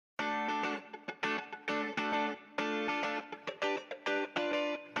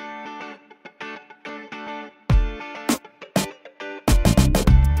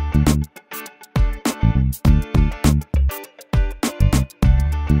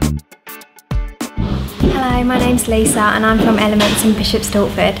Hi, my name's Lisa and I'm from Elements in Bishop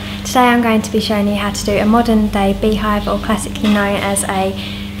Stortford. Today I'm going to be showing you how to do a modern day beehive, or classically known as a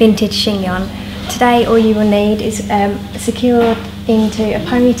vintage chignon. Today all you will need is secured into a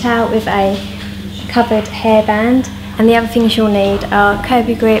ponytail with a covered hairband, and the other things you'll need are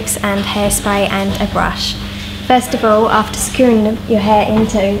Kirby grips and hairspray and a brush. First of all, after securing your hair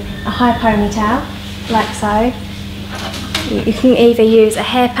into a high ponytail, like so, you can either use a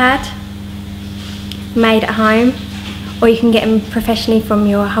hair pad made at home, or you can get them professionally from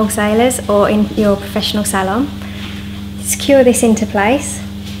your wholesalers or in your professional salon. Secure this into place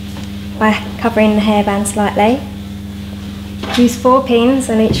by covering the hairband slightly. Use 4 pins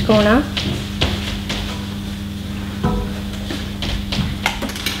on each corner.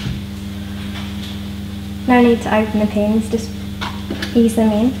 No need to open the pins, just ease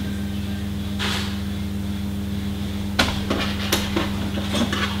them in.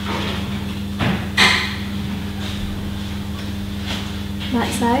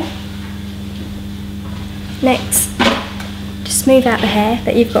 Like so. Next, just smooth out the hair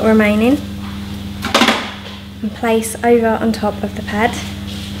that you've got remaining and place over on top of the pad,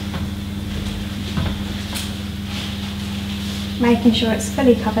 making sure it's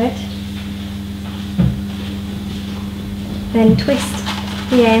fully covered. Then twist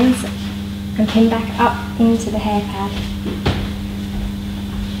the ends and pin back up into the hair pad.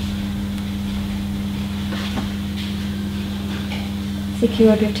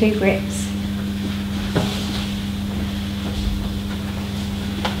 Secured with 2 grips.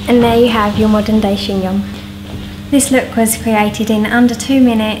 And there you have your modern day chignon. This look was created in under 2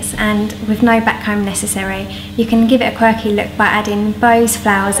 minutes and with no backcomb necessary. You can give it a quirky look by adding bows,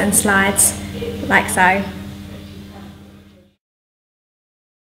 flowers and slides, like so.